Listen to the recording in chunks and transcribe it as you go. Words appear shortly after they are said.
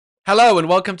Hello and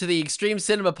welcome to the Extreme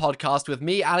Cinema Podcast with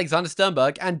me, Alexander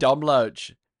Sternberg, and Dom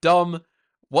Loach. Dom,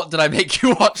 what did I make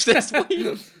you watch this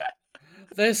week?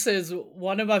 This is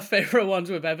one of my favorite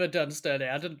ones we've ever done, Sturdy.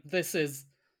 This is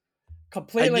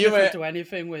completely knew different it. to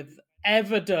anything we've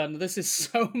ever done. This is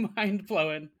so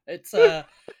mind-blowing. It's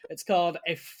called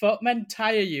If Footmen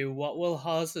Tire You, What Will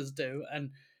Horses Do? And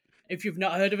if you've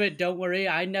not heard of it, don't worry,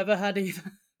 I never had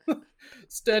either.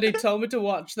 Sturdy told me to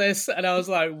watch this, and I was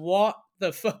like, what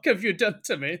the fuck have you done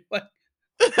to me?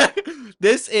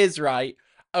 This is, right,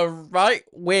 a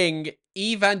right-wing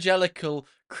evangelical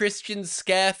Christian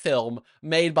scare film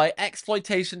made by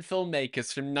exploitation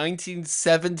filmmakers from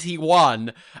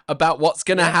 1971 about what's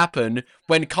going to happen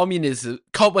when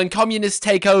communists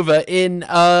take over in,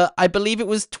 I believe it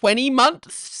was 20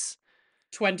 months?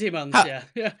 20 months,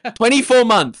 yeah. 24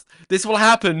 months. This will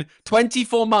happen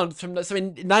 24 months from... So in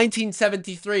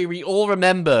 1973, we all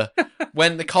remember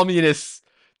when the communists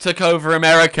took over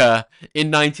America in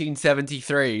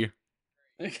 1973.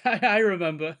 I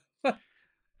remember.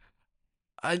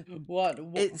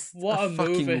 It's what a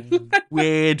fucking movie.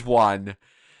 weird one.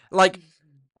 Like,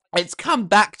 it's come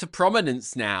back to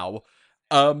prominence now,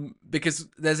 because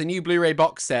there's a new Blu-ray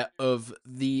box set of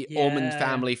the Ormond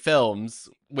family films,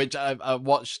 which I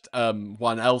watched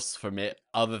one else from it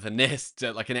other than this,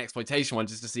 like an exploitation one,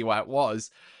 just to see what it was.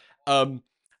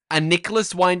 And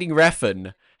Nicholas Winding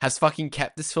Refn has fucking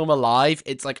kept this film alive.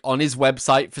 It's like on his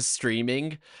website for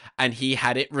streaming, and he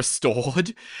had it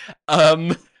restored.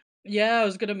 Yeah, I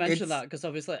was going to mention that because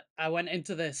obviously I went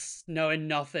into this knowing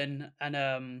nothing,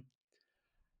 and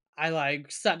I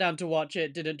sat down to watch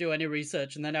it, didn't do any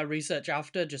research, and then I research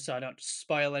after just so I don't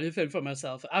spoil anything for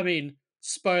myself. I mean,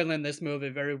 spoiling this movie,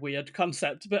 very weird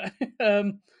concept, but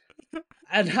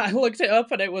and I looked it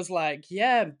up and it was like,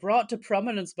 yeah, brought to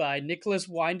prominence by Nicholas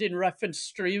Winding Refn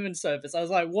streaming service. I was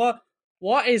like,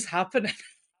 what is happening?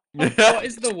 What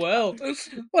is the world?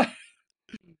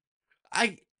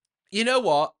 You know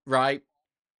what, right?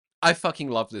 I fucking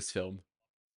love this film.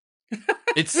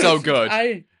 It's so good.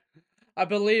 I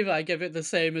believe I give it the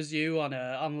same as you on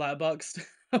Letterboxd.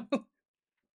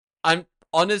 I'm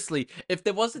honestly, if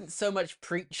there wasn't so much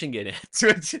preaching in it,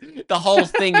 the whole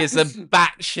thing is a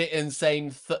batshit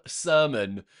insane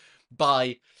sermon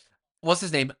by what's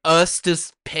his name,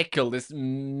 Eustace Pickle, this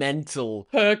mental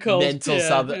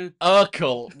southern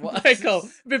Urkel. Pickle.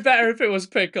 It'd be better if it was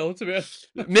Pickle, to be honest.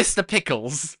 Mr.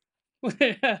 Pickles.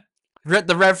 Yeah.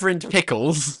 The Reverend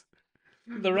Pickles.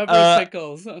 The Reverend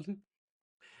Pickles.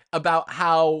 About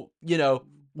how,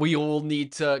 we all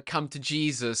need to come to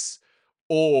Jesus,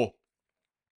 or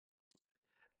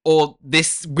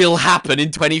this will happen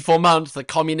in 24 months, the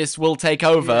communists will take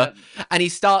over. Yeah. And he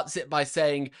starts it by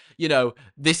saying,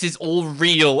 this is all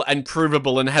real and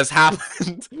provable and has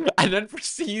happened, and then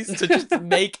proceeds to just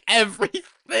make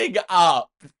everything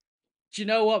up. Do you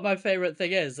know what my favourite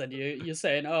thing is? And you're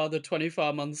saying, the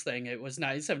 24 months thing, it was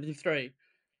 1973.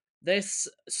 This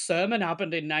sermon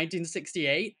happened in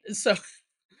 1968, so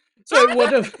it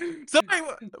would have... Sorry,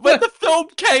 when the film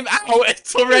came out,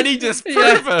 it's already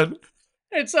disproven.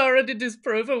 Yeah, it's already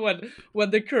disproven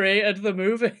when they created the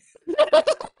movie.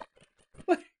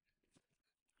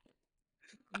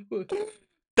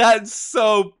 That's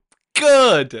so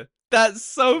good. That's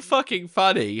so fucking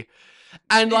funny.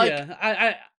 And yeah,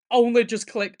 I only just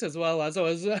clicked as well as I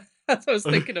was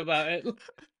thinking about it.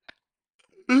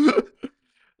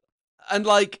 And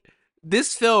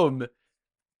this film,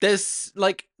 there's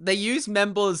they use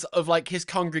members of his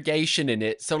congregation in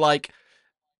it. So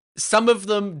some of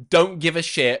them don't give a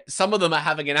shit. Some of them are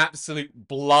having an absolute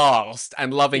blast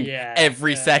and loving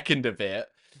every second of it.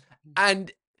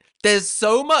 And there's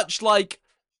so much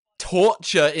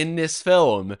torture in this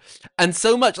film, and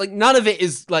so much none of it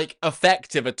is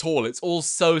effective at all. It's all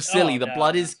so silly. The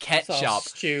blood is ketchup. So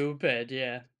stupid,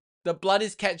 yeah. The blood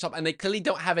is ketchup, and they clearly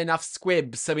don't have enough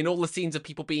squibs. So in all the scenes of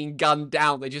people being gunned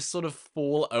down, they just sort of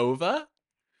fall over,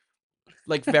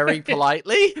 very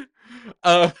politely.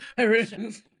 But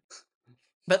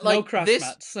no crash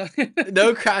mats.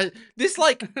 No crash. This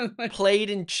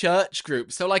played in church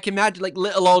groups. So imagine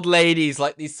little old ladies,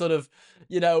 these sort of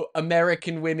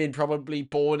American women, probably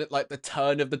born at the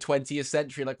turn of the 20th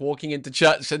century, walking into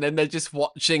church, and then they're just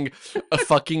watching a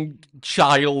fucking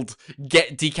child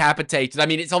get decapitated. I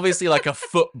mean, it's obviously a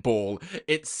football.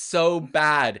 It's so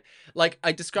bad.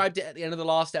 I described it at the end of the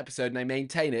last episode, and I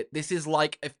maintain it. This is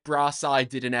if Brass Eye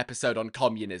did an episode on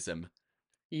communism.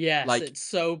 Yes,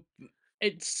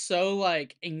 it's so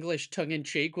English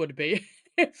tongue-in-cheek would be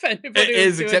if anybody it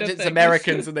is, except it's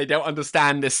Americans and they don't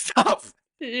understand this stuff.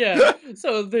 Yeah,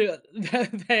 so they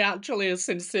actually are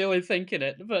sincerely thinking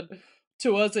it, but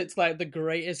to us, it's like the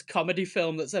greatest comedy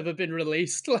film that's ever been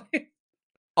released. Like,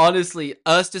 Honestly,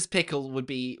 Ersta's Pickle would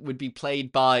be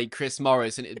played by Chris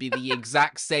Morris, and it'd be the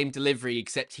exact same delivery,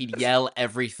 except he'd yell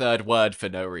every third word for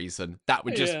no reason. yeah, That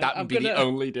would be the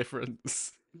only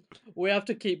difference. We have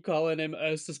to keep calling him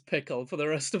Ersta's Pickle for the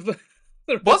rest of the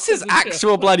the What's rest of his the show.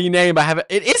 actual bloody name? I have it.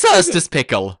 It is Ersta's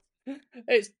Pickle.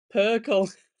 It's Perkle.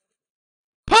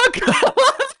 Pickle.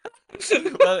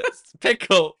 Well, it's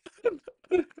Pickle.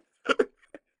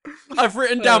 I've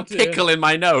written down pickle in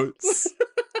my notes.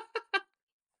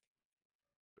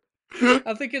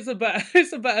 I think it's a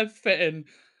better fitting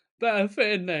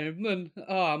name than.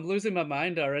 Oh, I'm losing my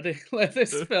mind already. Like,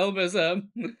 this film is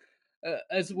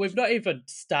as we've not even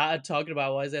started talking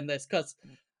about what is in this, because,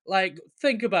 like,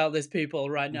 think about this, people,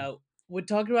 right now. We're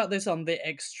talking about this on the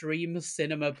Extreme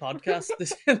Cinema podcast.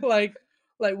 This like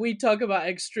we talk about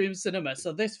extreme cinema,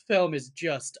 so this film is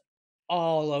just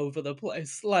all over the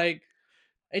place. Like,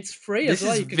 it's free as This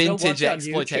well. is You can go watch vintage it on YouTube.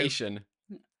 exploitation.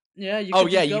 Yeah, you Oh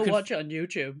could yeah, just you go can. watch it on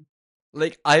YouTube.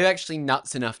 Like, I'm actually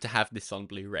nuts enough to have this on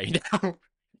Blu-ray now.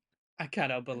 I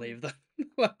cannot believe that.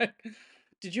 Like,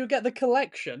 did you get the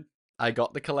collection? I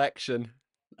got the collection.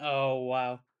 Oh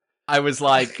wow. I was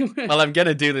like, well, I'm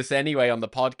gonna do this anyway on the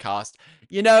podcast.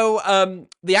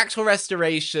 The actual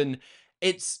restoration,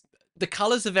 the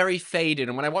colors are very faded,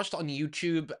 and when I watched it on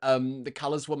YouTube, the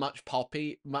colors were much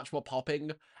more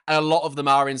popping, and a lot of them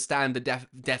are in standard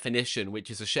definition, which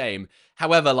is a shame.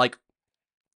 However, like,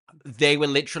 they were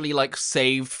literally like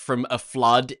saved from a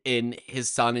flood in his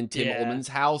son and Tim Yeah. Ullman's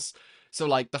house. So,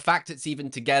 like, the fact it's even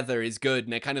together is good.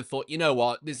 And I kind of thought, you know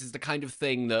what? This is the kind of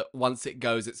thing that once it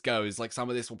goes, it goes. Like, some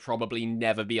of this will probably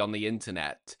never be on the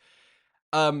internet.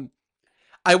 I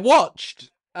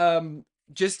watched,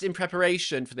 just in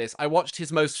preparation for this, I watched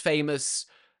his most famous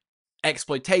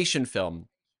exploitation film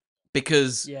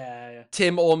because Yeah.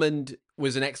 Tim Ormond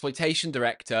was an exploitation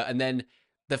director, and then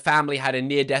the family had a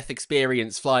near-death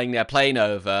experience flying their plane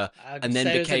over, I could and then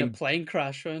say it was in a became, plane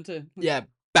crash, weren't it? yeah,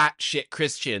 batshit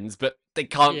Christians, but they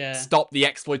can't Yeah. stop the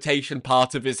exploitation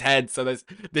part of his head, so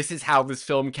this is how this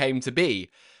film came to be.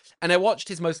 And I watched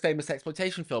his most famous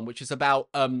exploitation film, which is about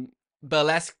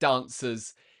burlesque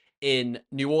dancers in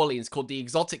New Orleans called The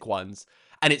Exotic Ones,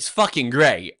 and it's fucking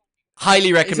great. Highly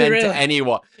Is it recommend to really?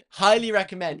 anyone. Highly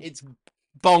recommend. It's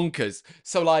bonkers.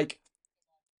 So, like,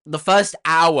 the first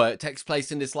hour takes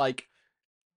place in this, like,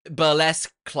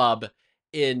 burlesque club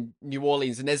in New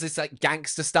Orleans, and there's this, like,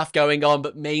 gangster stuff going on,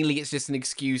 but mainly it's just an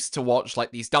excuse to watch,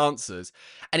 like, these dancers.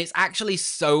 And it's actually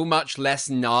so much less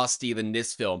nasty than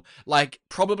this film. Like,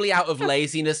 probably out of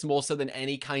laziness more so than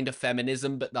any kind of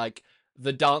feminism, but, like,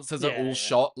 the dancers are all Yeah.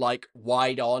 shot, like,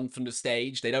 wide on from the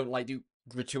stage. They don't, like, do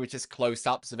gratuitous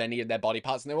close-ups of any of their body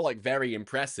parts, and they're all, like, very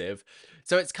impressive.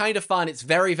 So it's kind of fun. It's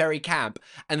very, very camp.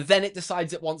 And then it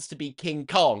decides it wants to be King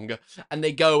Kong, and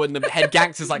they go, and the head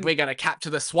gangster's like, we're gonna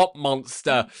capture the swamp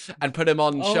monster and put him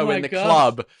on Oh show my in the god.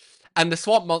 club. And the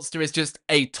swamp monster is just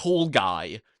a tall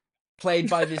guy played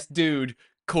by this dude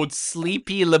called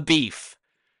Sleepy LaBeef.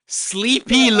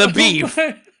 Sleepy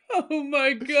LaBeef. Oh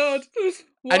my god.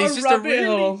 And What he's a just a rabbit really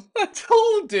hole.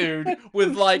 tall dude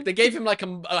with, like, they gave him like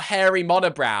a hairy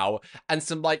monobrow and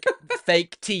some, like,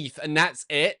 fake teeth, and that's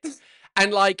it.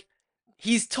 And, like,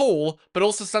 he's tall, but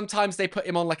also sometimes they put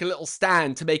him on, like, a little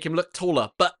stand to make him look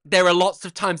taller. But there are lots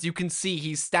of times you can see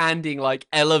he's standing, like,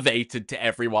 elevated to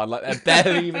everyone. Like, they're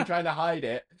barely even trying to hide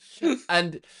it.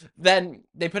 And then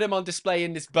they put him on display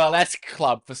in this burlesque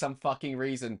club for some fucking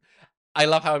reason. I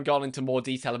love how I've gone into more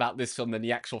detail about this film than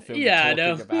the actual film we're Yeah, I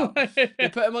talking know. about. They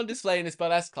put him on display in this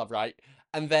burlesque club, right?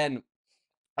 And then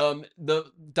the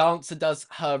dancer does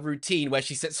her routine where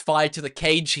she sets fire to the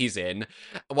cage he's in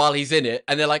while he's in it,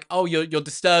 and they're like, oh, you're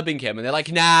disturbing him, and they're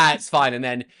like, nah, it's fine. And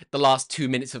then the last 2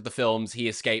 minutes of the films, he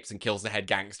escapes and kills the head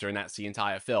gangster, and that's the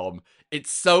entire film.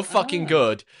 It's so fucking Ah.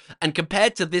 good. And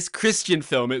compared to this Christian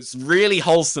film, it's really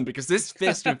wholesome, because this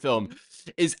Christian film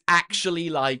is actually,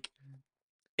 like,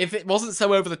 if it wasn't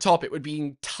so over the top, it would be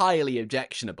entirely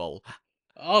objectionable.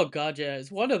 Oh god, yeah.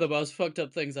 It's one of the most fucked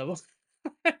up things I've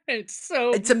It's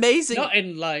so It's amazing. not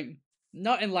in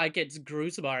like it's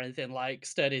gruesome or anything, like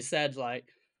Sturdy said, like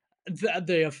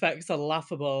the effects are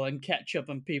laughable and ketchup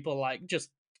and people like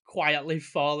just quietly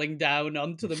falling down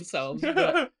onto themselves,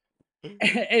 but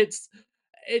it's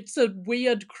it's a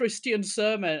weird Christian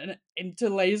sermon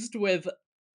interlaced with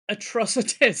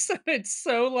atrocities. And it's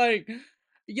so like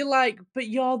you're like, but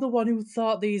you're the one who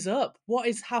thought these up. What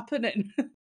is happening?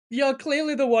 You're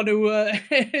clearly the one who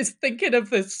is thinking of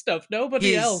this stuff. Nobody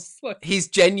he's else. Like, he's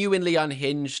genuinely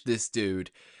unhinged, this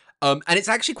dude. And it's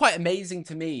actually quite amazing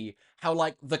to me how,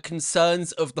 like, the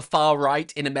concerns of the far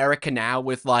right in America now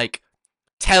with, like,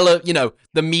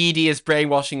 the media's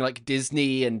brainwashing like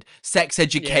Disney and sex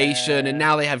education, and Yeah.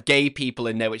 now they have gay people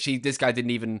in there, which this guy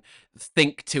didn't even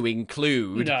think to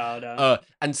include. No, no.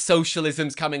 And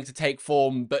socialism's coming to take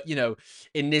form, but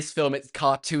in this film, it's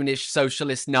cartoonish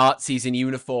socialist Nazis in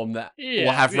uniform that will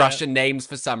Yeah, have yeah. Russian names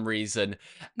for some reason,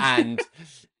 and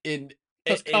in.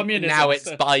 Plus Now communism. it's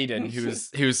So. Biden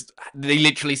who's they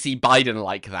literally see Biden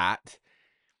like that.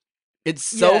 It's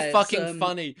so Yeah, it's fucking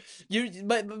funny. Do you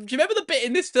remember the bit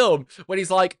in this film when he's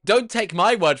like, "Don't take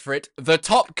my word for it. The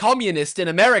top communist in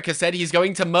America said he's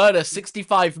going to murder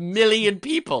 65 million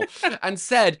people and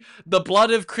said the blood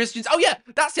of Christians." Oh yeah,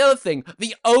 that's the other thing.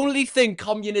 The only thing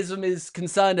communism is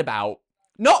concerned about,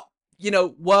 not,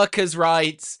 workers'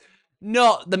 rights,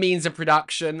 not the means of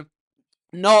production,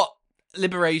 not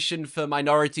liberation for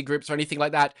minority groups or anything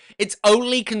like that. It's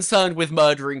only concerned with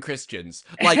murdering Christians.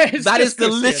 Like, it's that is just the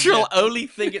Christians, literal yeah. only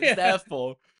thing it's Yeah. there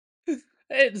for.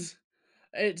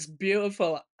 It's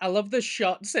beautiful. I love the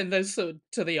shots in this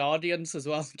to the audience as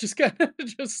well. Just kind of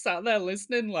just sat there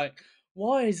listening, like,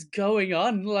 what is going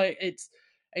on? Like, it's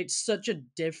such a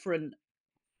different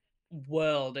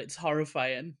world. It's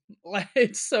horrifying. Like,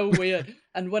 it's so weird.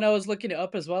 And when I was looking it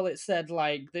up as well, it said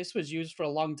like this was used for a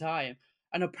long time,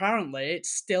 and apparently it's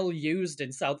still used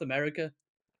in South America.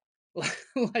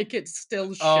 Like it's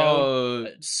still shown Oh,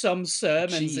 some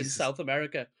sermons in Jesus. South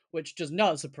America, which does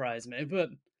not surprise me. But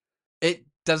It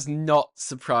does not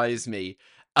surprise me.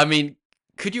 I mean,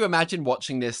 could you imagine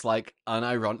watching this, like,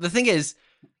 unironic? The thing is,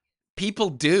 people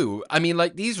do. I mean,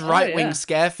 like, these oh right-wing yeah,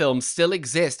 scare films still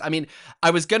exist. I mean,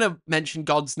 I was gonna mention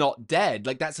God's Not Dead.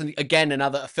 Like, that's, again,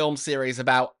 another film series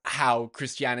about how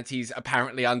Christianity's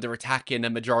apparently under attack in a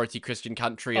majority Christian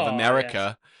country of oh yes.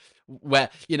 America. Where,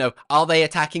 are they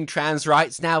attacking trans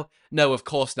rights now? No, of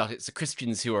course not. It's the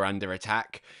Christians who are under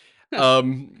attack.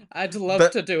 I'd love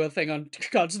But to do a thing on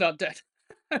God's Not Dead.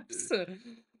 So,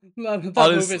 that movie is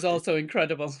honestly, also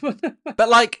incredible. but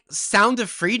like, Sound of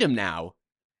Freedom now.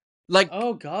 Like,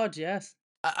 Oh God, yes.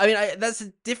 I mean, that's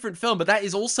a different film, but that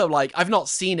is also like, I've not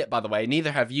seen it, by the way.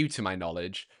 Neither have you, to my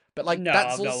knowledge. But like, No,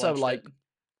 that's I've not also watched it. like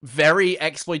very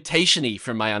exploitation-y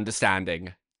from my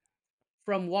understanding.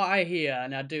 From what I hear,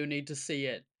 and I do need to see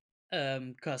it,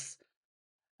 because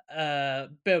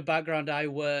bit of background, I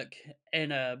work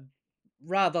in a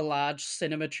rather large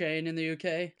cinema chain in the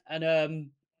UK,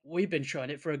 and we've been showing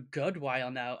it for a good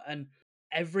while now, and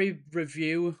every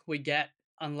review we get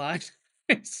online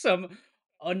is some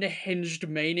unhinged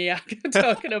maniac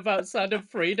talking about Sound of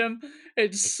Freedom.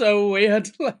 It's so weird.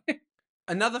 Like,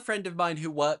 Another friend of mine who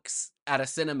works at a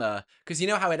cinema, because you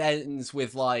know how it ends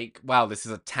with like, wow, this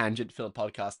is a tangent filled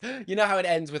podcast. You know how it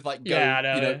ends with like, yeah, go,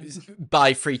 I know.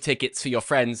 buy free tickets for your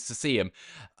friends to see him.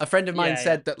 A friend of mine Yeah, yeah.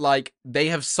 said that like they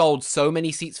have sold so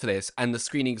many seats for this and the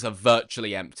screenings are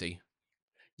virtually empty.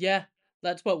 Yeah,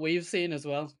 that's what we've seen as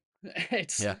well.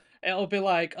 It's Yeah. it'll be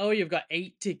like, oh, you've got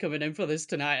 80 coming in for this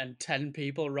tonight and 10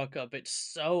 people rock up. It's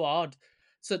so odd.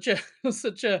 Such a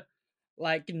such a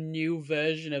like new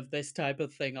version of this type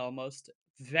of thing almost.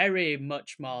 Very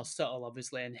much more subtle,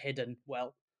 obviously, and hidden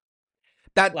well.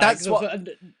 Like That's what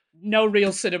no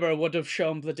real cinema would have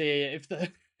shown bloody if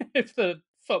the if the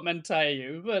Footmen Tire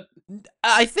You, but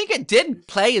I think it did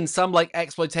play in some like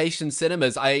exploitation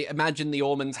cinemas. I imagine the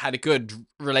Ormonds had a good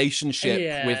relationship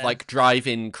with yeah. like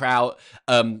drive-in crowd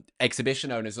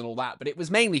exhibition owners and all that, but it was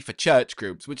mainly for church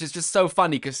groups, which is just so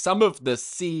funny because some of the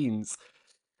scenes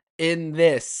in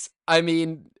this, I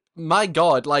mean, my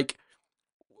God, like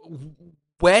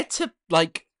where to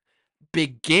like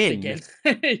begin?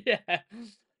 Begin. Yeah.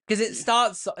 Because it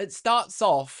starts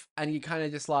off and you kind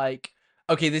of just like,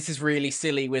 okay, this is really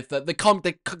silly with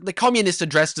the communists are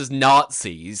dressed as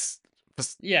Nazis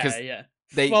Yeah, because yeah.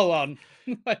 they Full on.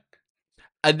 Like,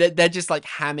 and they're just like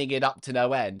hamming it up to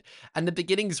no end. And the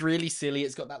beginning's really silly.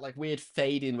 It's got that like weird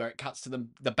fade in where it cuts to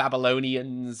the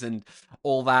Babylonians and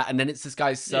all that, and then it's this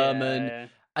guy's sermon. yeah.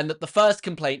 And the first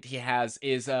complaint he has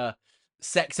is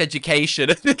sex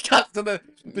education. And it cuts to the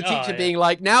Oh, teacher yeah. being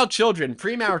like, now children,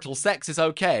 premarital sex is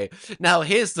okay. Now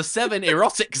here's the 7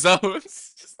 erotic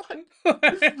zones. Just like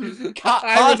I hard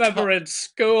cut. remember in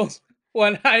school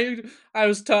when I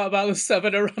was taught about the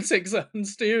 7 erotic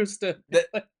zones to use to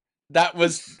That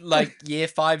was like year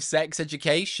 5 sex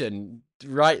education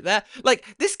right there. Like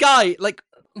this guy, like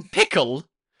Pickle,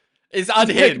 is Mr.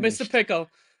 unhinged. Pickle.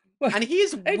 And he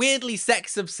is It's weirdly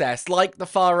sex obsessed, like the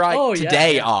far right oh yeah,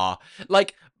 today yeah. are.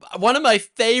 Like, one of my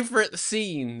favorite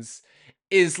scenes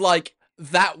is like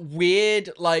that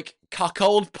weird, like,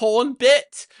 cuckold porn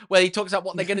bit where he talks about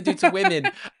what they're going to do to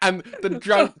women, and the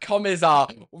drunk commissar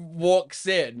walks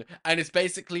in and it's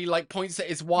basically like points at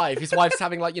his wife. His wife's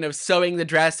having like, you know, sewing the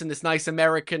dress, and this nice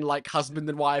American like husband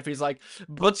and wife. He's like,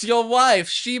 but your wife,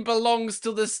 she belongs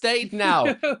to the state now.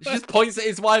 She just points at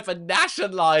his wife and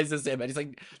nationalizes him, and he's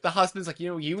like, the husband's like, you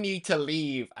know, you need to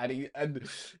leave, and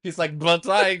he's like, but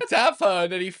I tap her,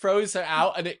 and then he throws her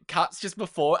out, and it cuts just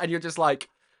before, and you're just like,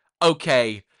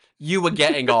 okay, you were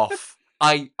getting off.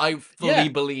 I fully Yeah,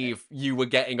 believe you were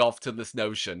getting off to this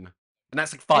notion. And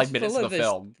that's like it's 5 minutes full of of the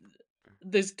film.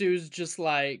 this dude's just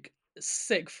like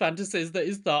sick fantasies that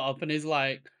he's thought up, and he's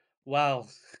like, well,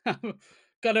 I'm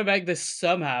gonna make this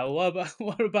somehow.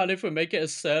 What about if we make it a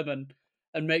sermon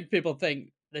and make people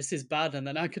think this is bad, and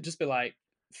then I could just be like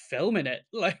filming it.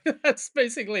 Like that's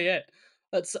basically it.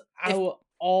 That's If how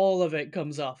all of it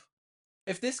comes off.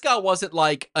 if this guy wasn't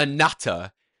like a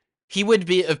nutter, he would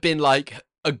have been like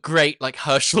a great like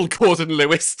Herschel Gordon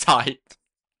Lewis type.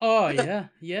 Oh yeah,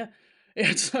 yeah.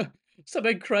 It's some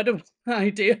incredible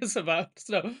ideas about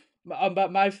stuff.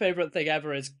 But my favorite thing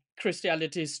ever is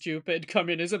Christianity is stupid,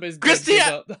 communism is good. Christian, Give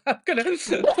up. I'm gonna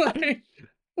like,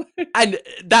 and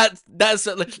that's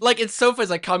like, it's so funny.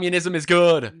 It's like, communism is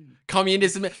good.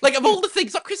 Communism, like, of all the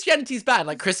things, like, Christianity is bad.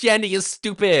 Like, Christianity is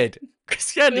stupid.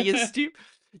 Christianity is stupid.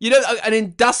 You know, an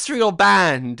industrial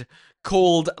band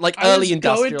called like early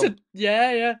industrial.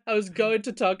 yeah. I was going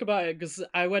to talk about it because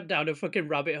I went down a fucking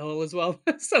rabbit hole as well.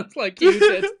 Sounds like you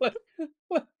did.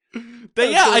 But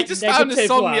yeah, I Like just found a negative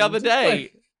song the other land.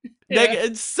 day. Yeah.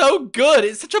 It's so good.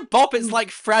 It's such a bop. It's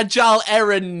like Fragile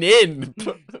Era Nin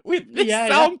with this Yeah.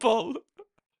 sample.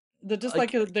 They're just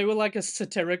they were like a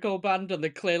satirical band, and they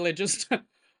clearly just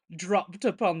dropped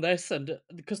upon this, and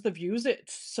because they've used it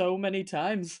so many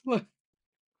times.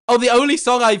 Oh, the only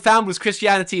song I found was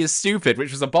Christianity is Stupid,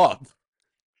 which was a bop.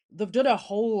 They've done a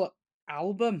whole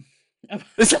album.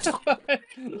 Listen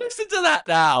to that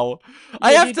now.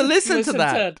 I have to listen to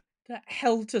that.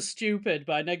 Hell to Stupid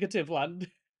by Negative Land.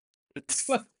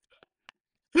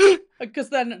 Because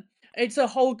then it's a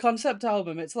whole concept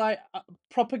album. It's like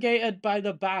propagated by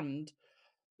the band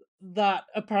that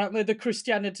apparently the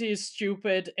Christianity is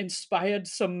Stupid inspired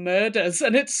some murders,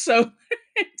 and it's so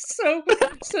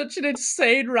such an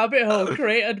insane rabbit hole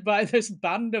created by this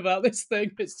band about this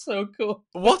thing. It's so cool.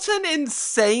 What an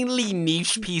insanely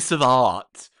niche piece of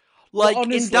art. Like,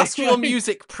 Honestly, industrial like,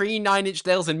 music pre 9 Inch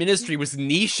Nails and Ministry was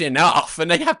niche enough,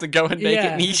 and they have to go and make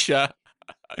it nicher.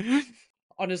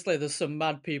 Honestly, there's some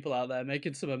mad people out there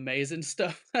making some amazing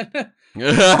stuff.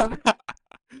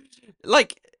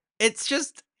 Like,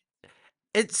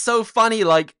 it's so funny.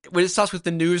 Like, when it starts with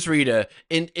the newsreader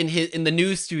in the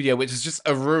news studio, which is just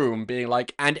a room, being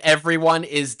like, and everyone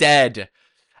is dead,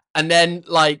 and then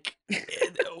like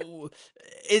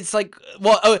it's like,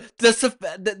 what? Oh,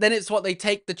 then it's what, they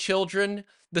take the children,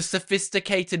 the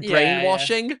sophisticated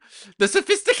brainwashing, the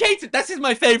sophisticated. This is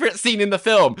my favorite scene in the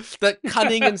film. The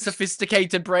cunning and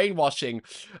sophisticated brainwashing,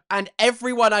 and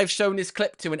everyone I've shown this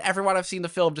clip to, and everyone I've seen the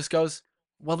film, just goes,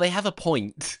 well, they have a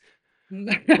point.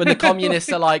 When the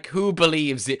communists are like, who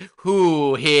believes it?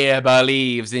 Who here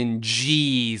believes in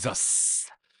Jesus?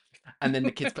 And then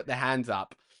the kids put their hands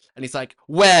up, and he's like,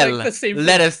 well, like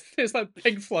let us. It's like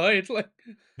Pink Floyd. Like,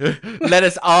 let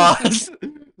us ask.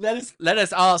 Let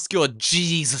us ask your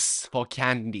Jesus for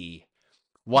candy.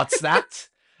 What's that?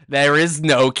 There is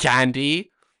no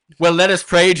candy. Well, let us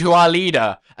pray to our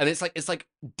leader. And it's like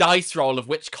dice roll of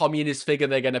which communist figure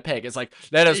they're gonna pick. It's like,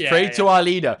 let us pray to our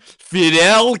leader,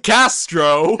 Fidel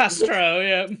Castro.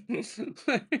 Yeah.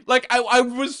 Like, I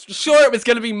was sure it was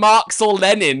gonna be Marx or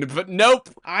Lenin, but nope.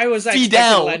 I was expecting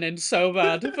Fidel. Lenin so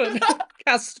bad, but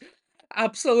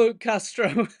absolute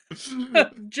Castro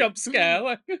jump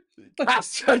scare.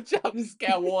 Castro jump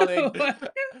scare warning.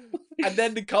 And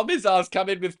then the commissars come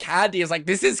in with candy. It's like,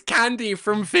 this is candy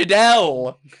from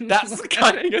Fidel. That's the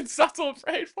cunning and subtle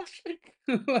brainwashing.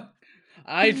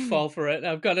 I'd fall for it.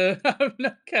 I've got to.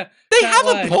 They have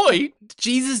a point.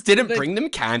 Jesus didn't bring them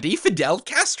candy. Fidel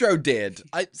Castro did.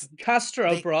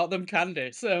 Castro brought them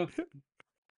candy. So,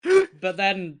 but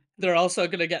then they're also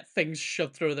gonna get things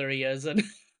shoved through their ears and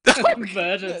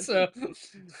murdered. So,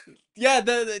 yeah,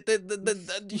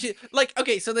 like,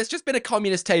 okay, so there's just been a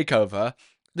communist takeover.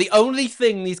 The only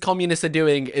thing these communists are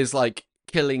doing is like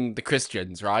killing the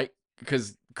Christians, right?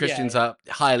 Because Christians are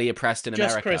highly oppressed in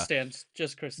America.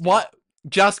 Just Christians. What?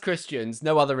 Just Christians,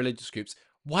 no other religious groups.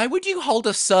 Why would you hold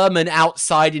a sermon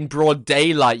outside in broad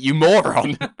daylight, you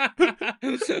moron?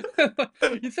 You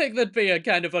think there'd be a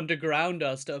kind of underground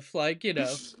or stuff, like, you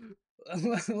know,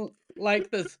 like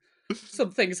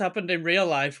some things happened in real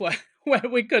life where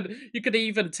you could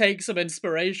even take some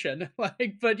inspiration.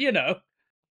 Like, but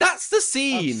That's the I'm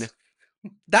scene.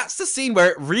 That's the scene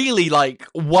where it really, like,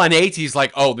 180 is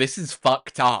like, oh, this is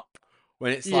fucked up.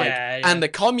 When it's like, yeah, and yeah. the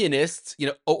communists,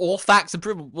 all facts and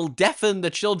proof will deafen the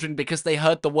children because they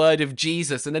heard the word of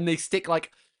Jesus, and then they stick,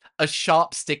 like, a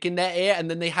sharp stick in their ear, and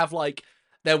then they have, like,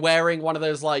 they're wearing one of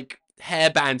those, like,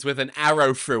 hairbands with an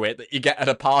arrow through it that you get at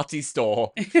a party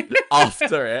store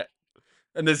after it,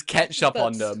 and there's ketchup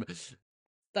on that's them.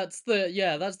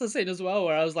 that's the scene as well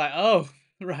where I was like, oh,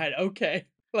 right, okay.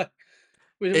 Like,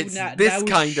 It's now this we're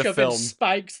kind of shoving film.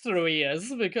 spikes through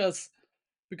ears because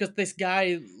this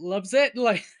guy loves it.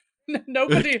 Like,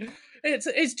 nobody.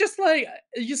 It's just like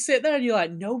you sit there and you're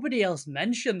like, nobody else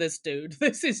mentioned this dude.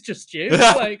 This is just you.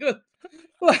 Like,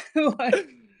 like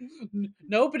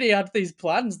nobody had these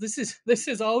plans. This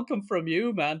is all come from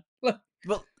you, man. Well,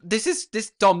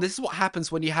 Dom. This is what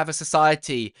happens when you have a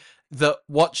society that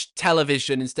watch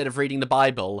television instead of reading the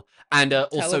Bible and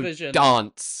also Television.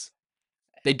 dance.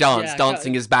 They dance. Yeah,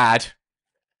 Dancing is bad.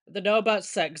 they know about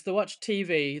sex. They watch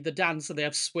TV, they dance, and they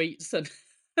have sweets, and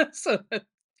so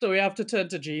so we have to turn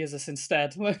to Jesus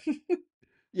instead.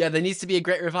 Yeah, there needs to be a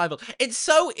great revival. It's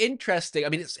so interesting. I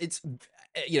mean, it's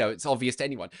it's obvious to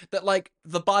anyone that, like,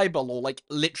 the Bible, or like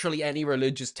literally any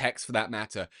religious text for that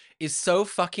matter, is so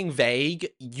fucking vague.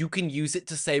 You can use it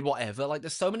to say whatever. Like,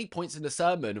 there's so many points in the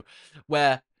sermon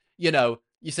where,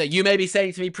 you say, you may be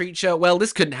saying to me, preacher, well,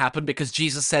 this couldn't happen because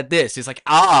Jesus said this. It's like,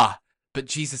 but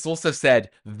Jesus also said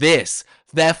this.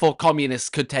 Therefore, communists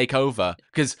could take over.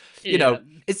 Because, Yeah.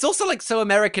 it's also, like, so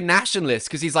American nationalist,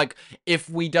 because he's like, if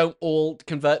we don't all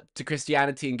convert to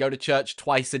Christianity and go to church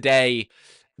twice a day,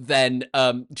 then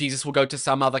Jesus will go to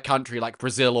some other country like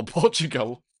Brazil or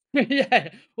Portugal. Yeah.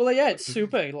 Well, yeah, it's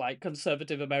super like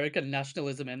conservative American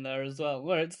nationalism in there as well,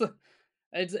 where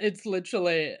it's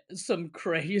literally some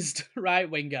crazed right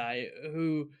wing guy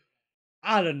who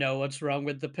I don't know what's wrong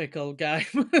with the pickle guy.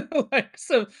 Like,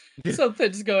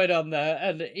 something's going on there,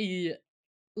 and he,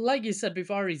 like you said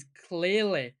before, he's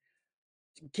clearly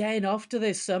getting off to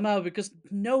this somehow because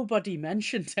nobody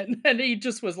mentioned it, and he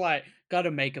just was like, "Got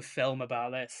to make a film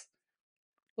about this."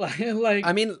 I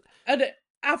Like, mean, and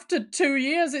after 2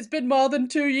 years, it's been more than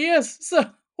 2 years.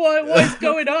 So what is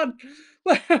going on?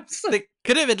 Like, they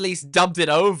could have at least dubbed it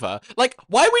over. Like,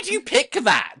 why would you pick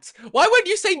that? Why would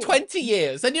you say 20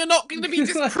 years? And you're not going to be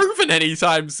disproven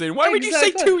anytime soon. Why would you say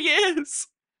exactly. 2 years?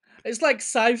 It's like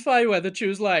sci-fi where they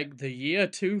choose like the year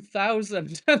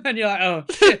 2000, and then you're like, oh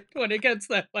shit, when it gets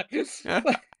there, like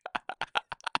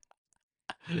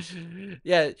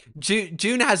Yeah,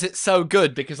 June has it so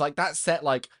good because, like, that's set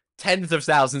like tens of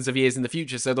thousands of years in the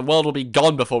future, so the world will be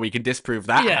gone before we can disprove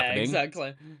that yeah, happening.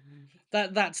 exactly.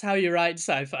 That's how you write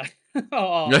sci-fi,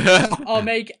 or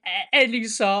make any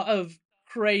sort of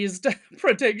crazed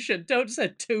prediction. Don't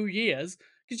say 2 years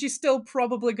because you're still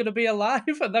probably going to be alive,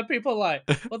 and then people are like,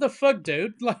 "What the fuck,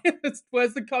 dude? Like,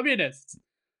 where's the communists?"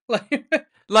 Like,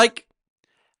 Like,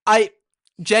 I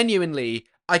genuinely,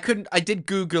 I did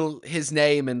Google his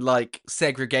name and, like,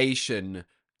 segregation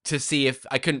to see if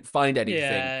I couldn't find anything.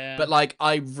 yeah, But, like,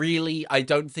 I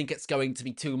don't think it's going to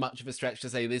be too much of a stretch to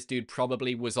say this dude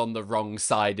probably was on the wrong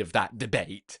side of that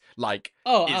debate. Like,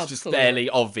 oh, it's just absolutely. fairly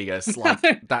obvious.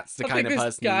 Like, that's the I kind think of this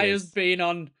person he guy has is. been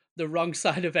on the wrong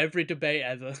side of every debate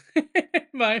ever.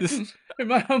 In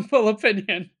my humble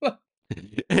opinion.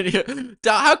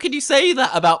 How can you say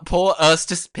that about poor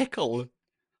Eustace Pickle?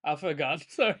 I forgot.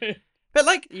 Sorry. But,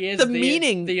 like, He the is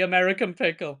meaning the American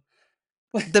pickle.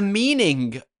 the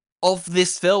meaning of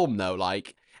this film, though,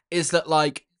 like, is that,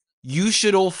 like, you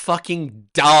should all fucking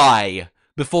die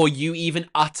before you even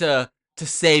utter to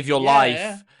save your Yeah,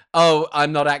 life, oh,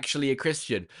 I'm not actually a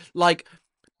Christian. Like,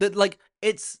 that, like,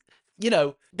 it's,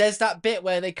 there's that bit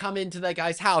where they come into their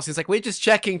guy's house. It's like, we're just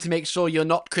checking to make sure you're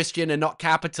not Christian and not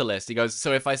capitalist. He goes,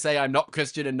 so if I say I'm not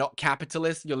Christian and not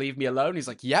capitalist, you'll leave me alone? He's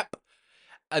like, yep.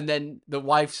 And then the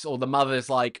wife's or the mother's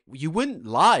like, you wouldn't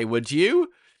lie, would you?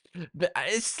 But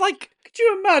it's like, could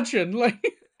you imagine?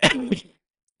 Like,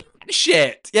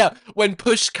 shit. Yeah, when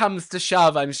push comes to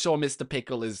shove, I'm sure Mr.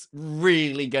 Pickle is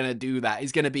really gonna do that.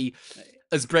 He's gonna be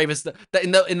as brave as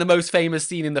in the most famous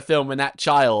scene in the film when that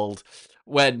child,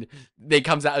 when they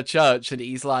comes out of church and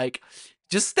he's like,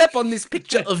 just step on this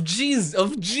picture of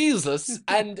Jesus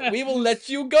and we will let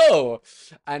you go.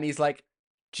 And he's like,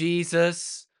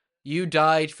 Jesus, you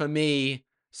died for me,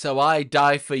 so I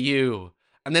die for you.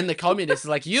 And then the communist is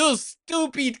like, you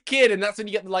stupid kid. And that's when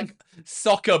you get the, like,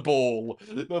 soccer ball.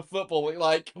 The football,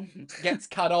 like, gets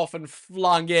cut off and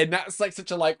flung in. That's, like, such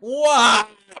a, like, wow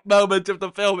moment of the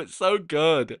film. It's so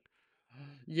good.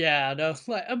 Yeah, no,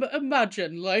 like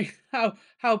imagine like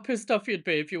how pissed off you'd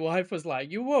be if your wife was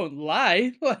like, "You won't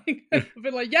lie," like I'd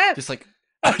be like, "Yeah, Just like,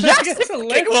 I yes, I get to fucking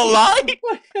live." will lie.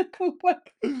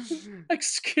 Like,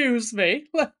 excuse me.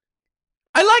 Like,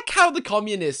 I like how the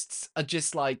communists are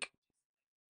just like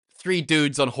three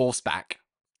dudes on horseback.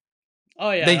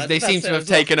 oh yeah, They seem that's to it have as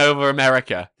well. taken over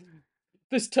America.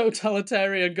 This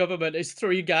totalitarian government is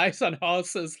three guys on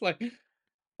horses. Like,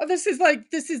 oh, this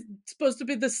is supposed to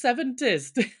be the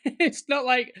 70s. It's not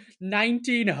like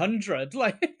 1900.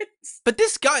 Like, it's But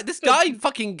this but guy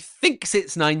fucking thinks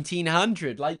it's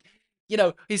 1900. Like, you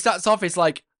know, he starts off as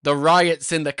like the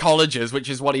riots in the colleges, which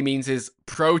is what he means is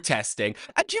protesting.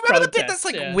 And do you remember the bit that's protest.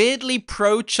 like Yeah. weirdly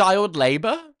pro child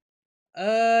labor?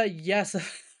 Yes, I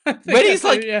When think I he's do.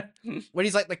 like, Yeah.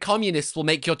 the communists will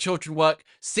make your children work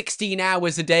 16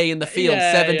 hours a day in the field,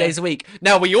 Yeah, 7 days a week.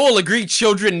 Now, we all agree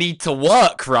children need to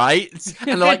work, right?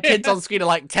 And like kids yeah. on screen are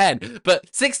like 10,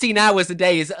 but 16 hours a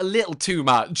day is a little too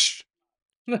much.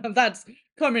 That's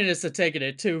communists are taking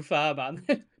it too far, man.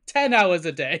 10 hours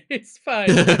a day, it's fine.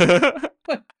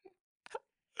 Like,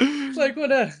 like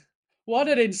what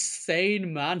an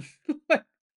insane man.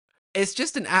 It's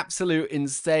just an absolute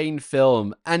insane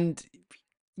film. And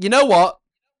you know what?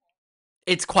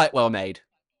 It's quite well made.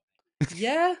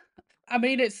 Yeah, I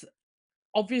mean it's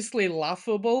obviously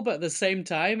laughable, but at the same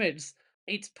time, it's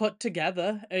put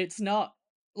together. It's not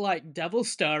like Devil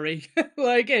Story.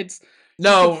 Like it's you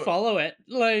can No, follow it.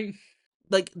 Like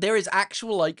like there is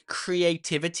actual like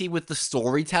creativity with the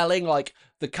storytelling, like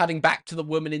the cutting back to the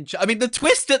woman in church. I mean, the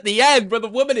twist at the end where the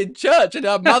woman in church and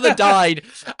her mother died,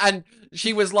 and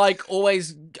she was like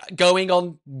always going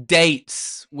on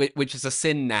dates, which is a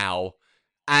sin now.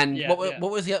 And yeah, yeah.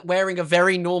 what was he wearing? A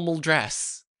very normal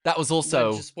dress. That was We're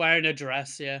also just wearing a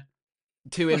dress, yeah.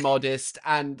 too immodest,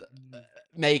 and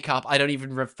makeup. I don't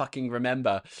even fucking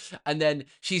remember. And then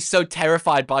she's so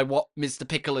terrified by what Mr.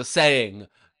 Pickle is saying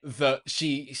that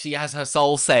she has her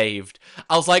soul saved.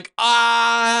 I was like,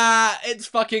 it's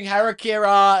fucking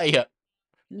Harakiri.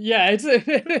 Yeah,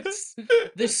 it's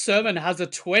this sermon has a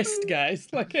twist, guys.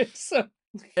 Like It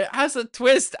has a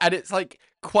twist, and it's like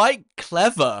quite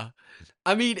clever.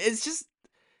 I mean,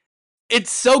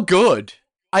 it's so good.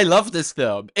 I love this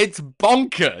film. It's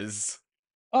bonkers.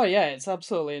 oh yeah, it's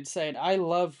absolutely insane.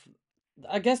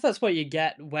 I guess that's what you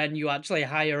get when you actually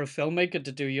hire a filmmaker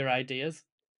to do your ideas.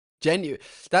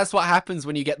 That's what happens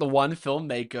when you get the one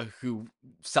filmmaker who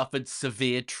suffered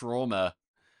severe trauma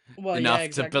Well, yeah, enough to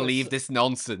exactly. believe this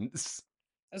nonsense.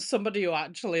 As somebody who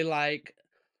actually like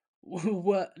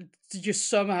what you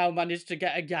somehow managed to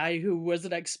get a guy who was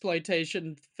an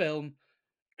exploitation film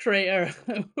creator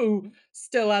who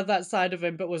still had that side of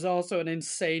him but was also an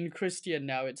insane Christian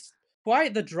now. It's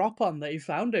quite the drop on that you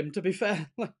found him, to be fair.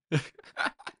 Like,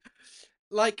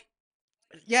 Like,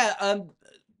 yeah,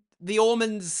 the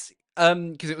Ormonds,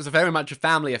 because it was a very much a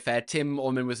family affair. Tim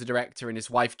Ormond was the director, and his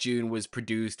wife June was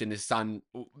produced, and his son,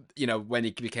 you know, when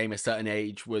he became a certain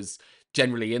age, was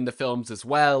generally in the films as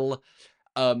well.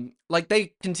 Like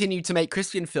they continue to make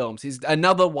Christian films. Is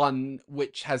another one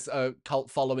which has a cult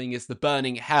following is The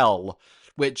Burning Hell,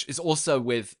 which is also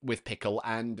with Pickle,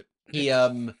 and he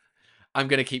I'm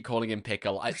gonna keep calling him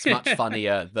Pickle. It's much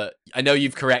funnier that I know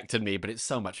you've corrected me, but it's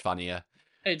so much funnier.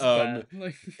 it's Um, bad.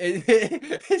 Like,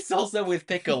 it's also with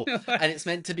Pickle, and it's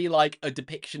meant to be like a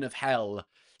depiction of hell.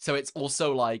 So it's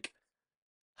also like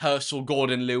Herschel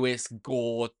Gordon Lewis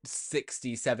gore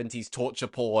 60s 70s torture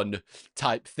porn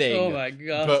type oh thing, my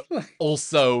god. but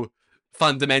also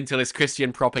fundamentalist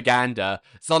Christian propaganda.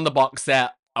 It's on the box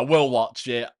set. I will watch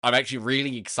it. I'm actually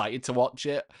really excited to watch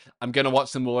it. I'm gonna watch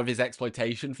some more of his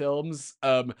exploitation films.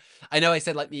 I know I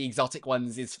said like the exotic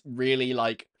ones is really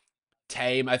like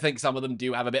tame. I think some of them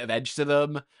do have a bit of edge to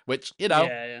them, which, you know,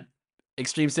 Yeah, yeah.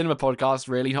 Extreme Cinema Podcast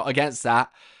really not against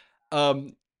that.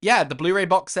 Yeah, the Blu-ray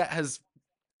box set has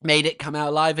made it come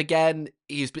out live again.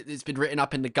 It's been written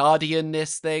up in the Guardian.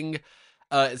 This thing,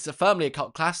 it's a firmly a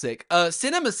cult classic.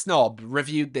 Cinema Snob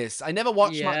reviewed this. I never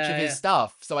watched much of Yeah, his yeah.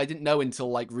 stuff, so I didn't know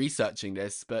until like researching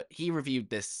this. But he reviewed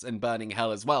this and Burning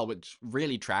Hell as well, which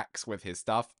really tracks with his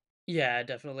stuff. Yeah,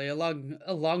 definitely. A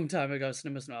long time ago,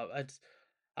 Cinema Snob.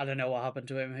 I don't know what happened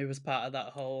to him. He was part of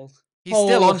that He's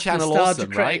still whole on Channel nostalgia Awesome,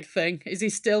 right? critic thing. Is he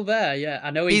still there? Yeah, I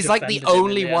know he He's like the defended him in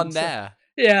only the one end. So there.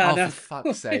 yeah, I Oh, for know.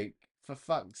 fuck's sake! For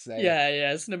fuck's sake! Yeah,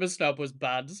 yeah. Cinema Snob was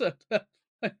bad. So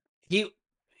He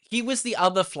he was the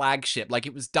other flagship. Like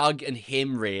it was Doug and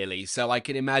him really. So I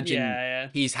can imagine yeah,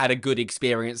 he's had a good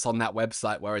experience on that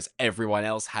website, whereas everyone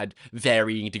else had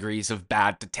varying degrees of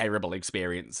bad to terrible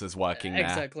experiences working yeah. there.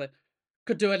 Exactly.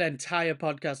 Could do an entire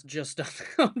podcast just on,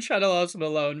 on Channel Awesome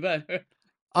alone, but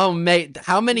Oh, mate,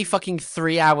 how many fucking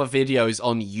 3-hour videos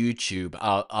on YouTube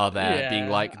are there being Yeah,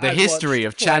 like, the I've history watched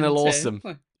of Channel plenty. Awesome?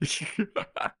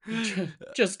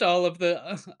 Just all of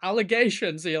the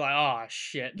allegations. You're like, oh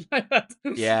shit.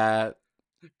 Yeah.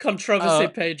 Controversy Uh,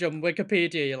 page on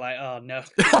Wikipedia. You're like, oh no.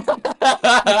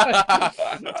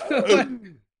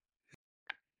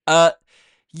 uh,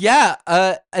 yeah.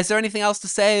 Is there anything else to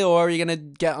say, or are you gonna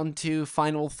get onto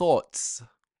final thoughts?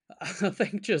 I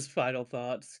think just final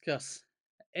thoughts, because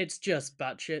it's just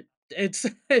batshit. It's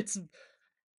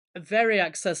a very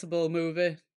accessible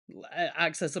movie.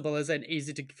 Accessible as in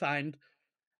easy to find.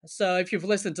 So if you've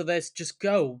listened to this, just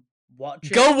go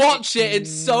watch it. Go watch It's it.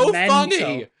 It's so funny.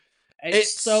 mental. It's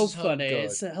It's so so funny.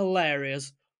 It's good.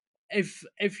 hilarious.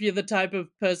 If you're the type of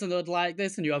person that would like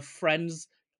this and you have friends,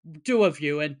 do a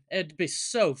viewing. It'd be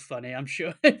so funny, I'm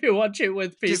sure, if you watch it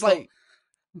with Just people. like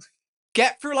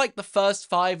get through like the first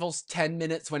 5 or 10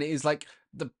 minutes when it is like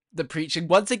the preaching.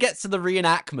 Once it gets to the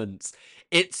reenactments,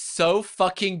 it's so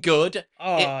fucking good. It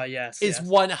Oh yes, is yes.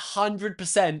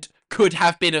 100% could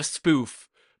have been a spoof,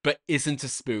 but isn't a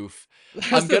spoof. That's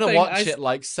I'm the gonna thing. watch it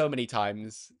like so many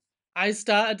times. I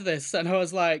started this and I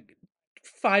was like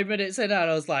 5 minutes in and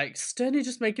I was like, Sturny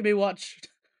just making me watch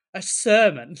a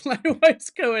sermon. Like,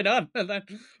 what's going on? And then,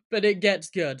 but it gets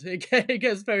good. It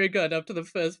gets very good after the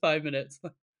first 5 minutes.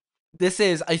 This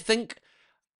is, I think,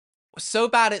 so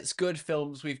bad it's good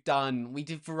films we've done. We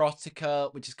did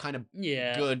Verotica, which is kind of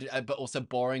Yeah, good, but also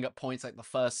boring at points. Like the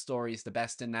first story is the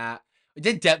best in that. We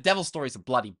did Devil Story's a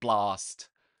bloody blast.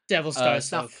 Devil Star is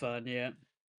so Stuff fun. Yeah,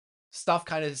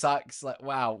 kind of sucks. Like,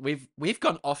 wow, we've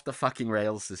gone off the fucking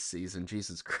rails this season.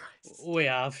 Jesus Christ. we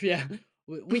have. Yeah,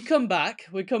 we come back.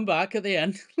 We come back at the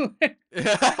end.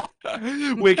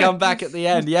 We come back at the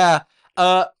end. Yeah.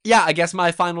 Yeah, I guess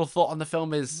my final thought on the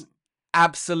film is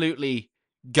absolutely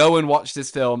go and watch this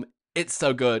film. It's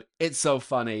so good. It's so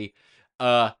funny.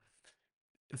 Uh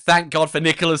Thank God for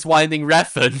Nicholas Winding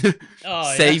Refn Oh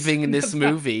yes, saving this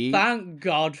movie. thank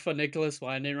God for Nicholas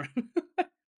Winding.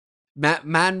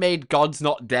 Man made God's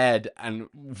Not Dead and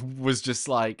was just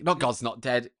like, not God's Not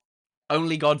Dead,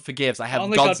 Only God Forgives. I have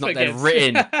Only God God's Not Dead forgives.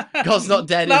 written. God's Not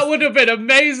Dead That is would have been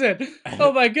amazing.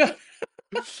 Oh my God.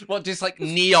 what, just like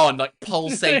neon, like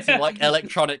pulsating, like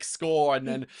electronic score, and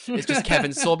then it's just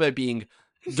Kevin Sorbo being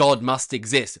God must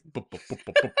exist.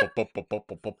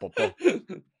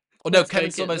 Oh no, Let's Kevin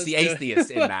make it. Sorbo's Let's the do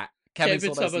atheist in it. that. Kevin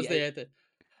David Sorbo's Summers the the eighth.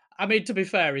 I mean, to be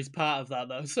fair, he's part of that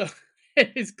though, so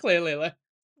he's clearly like.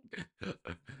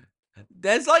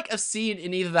 There's like a scene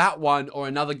in either that one or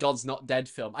another God's Not Dead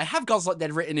film. I have God's Not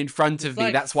Dead written in front There's of me.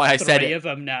 like That's why I said three it. of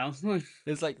them now.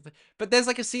 There's like, but there's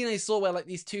like a scene I saw where like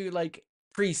these two like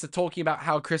priests are talking about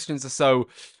how Christians are so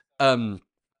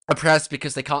oppressed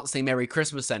because they can't say Merry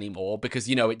Christmas anymore because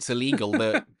you know it's illegal.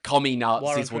 The commie War on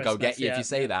Nazis will go get Christmas. you if you Yeah,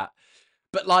 say yeah. that.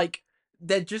 But like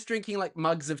they're just drinking like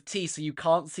mugs of tea, so you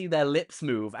can't see their lips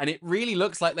move, and it really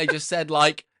looks like they just said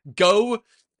like, "Go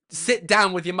sit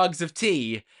down with your mugs of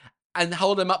tea." And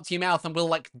hold them up to your mouth, and we'll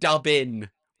like dub in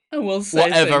And we'll say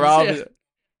whatever. things.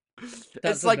 Yeah,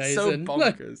 that's It's like so amazing.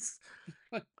 bonkers.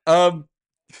 Um,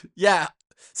 yeah.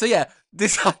 So yeah,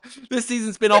 this this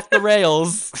season's been off the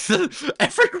rails.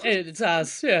 Everyone, It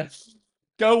has. Yeah,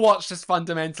 go watch this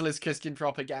fundamentalist Christian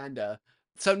propaganda.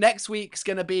 So next week's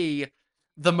gonna be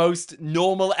the most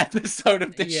normal episode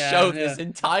of this show yeah, this yeah.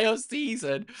 entire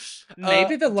season.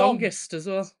 Maybe the Dom. longest as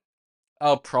well.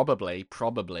 Oh, probably.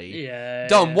 Dom,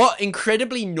 Yeah, what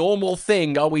incredibly normal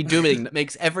thing are we doing that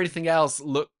makes everything else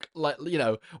look like, you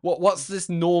know, what's this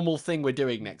normal thing we're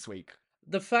doing yeah. next week?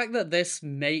 The fact that this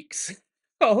makes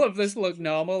all of this look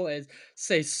normal is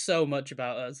says so much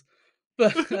about us.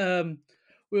 But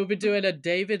we'll be doing a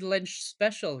David Lynch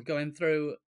special, going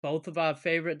through both of our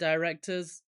favorite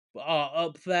directors are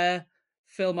up there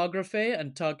filmography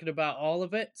and talking about all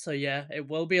of it. So yeah, it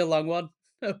will be a long one.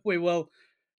 We will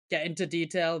get into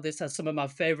detail. This has some of my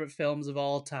favorite films of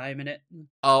all time in it.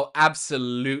 Oh,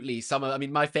 absolutely. I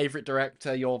mean, my favorite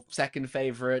director, your second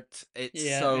favorite.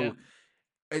 Yeah, yeah.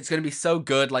 It's going to be so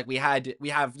good. Like we have,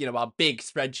 you know, our big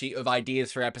spreadsheet of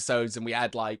ideas for episodes, and we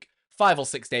had like 5 or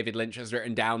 6 David Lynch's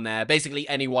written down there. Basically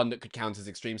anyone that could count as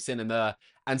extreme cinema.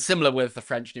 And similar with the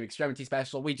French New Extremity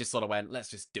special, we just sort of went, let's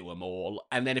just do them all.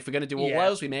 And then if we're going to do all Yeah,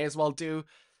 those, we may as well do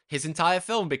his entire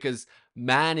film because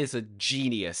man is a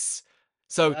genius.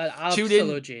 So an tune in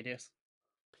absolute genius.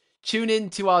 tune in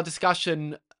to our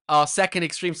discussion, our second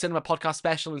Extreme Cinema podcast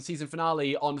special and season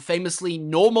finale on famously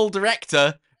normal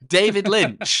director David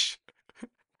Lynch.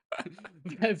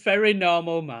 Very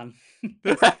normal man.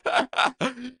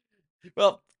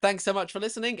 Well, thanks so much for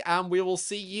listening, and we will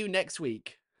see you next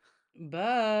week.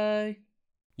 Bye.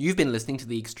 You've been listening to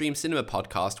the Extreme Cinema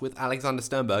Podcast with Alexander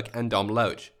Sternberg and Dom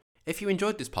Loach. If you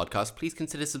enjoyed this podcast, please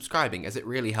consider subscribing as it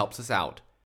really helps us out.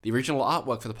 The original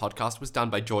artwork for the podcast was done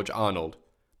by George Arnold.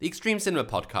 The Extreme Cinema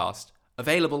Podcast,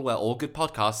 available where all good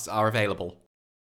podcasts are available.